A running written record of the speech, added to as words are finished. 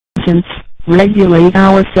conscience, regulate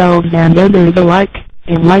ourselves and others alike,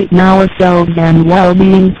 enlighten ourselves and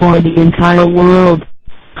well-being for the entire world.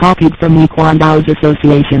 Copied from Equandaos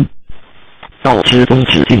Association. 道之宗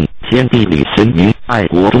旨敬，天地礼神明，爱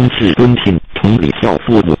国忠志敦亲，同理孝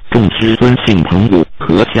父母，重之尊信朋友，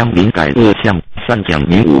和乡邻改恶向，善讲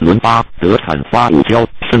明五伦八，德产发五交，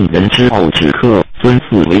圣人之道止克，尊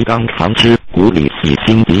父为纲常之，古礼洗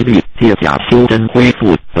心涤虑，借假修真恢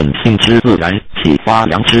复本性之自然，启发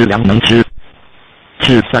良知良能之。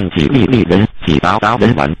至善己利利人，己达达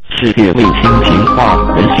人晚，世界为清平化，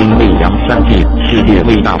人心为扬善济，世界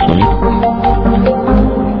为大同。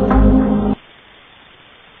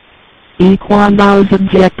Equandaos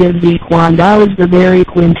objectives. Equandaos, the very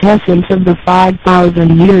quintessence of the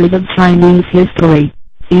 5,000 years of Chinese history.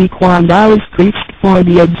 Equandaos preached for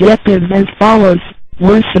the objectives as follows: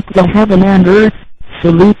 worship the heaven and earth,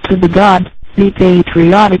 salute to the God, be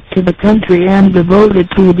patriotic to the country and devoted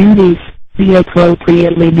to duties, be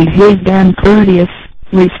appropriately behaved and courteous,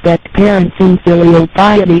 respect parents in filial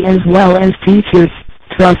piety as well as teachers,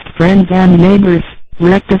 trust friends and neighbors,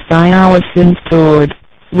 rectify our sins toward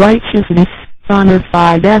righteousness, honor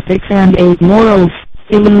 5 ethics and 8 morals,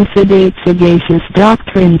 elucidate sagacious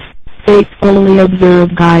doctrines, faithfully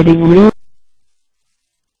observe guiding rules,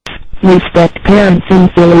 respect parents in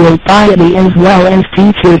filial piety as well as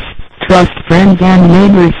teachers, trust friends and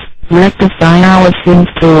neighbors, rectify our sins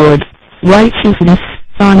toward righteousness,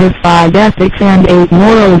 honor 5 ethics and 8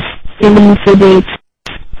 morals, elucidate,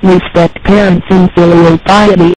 respect parents in filial piety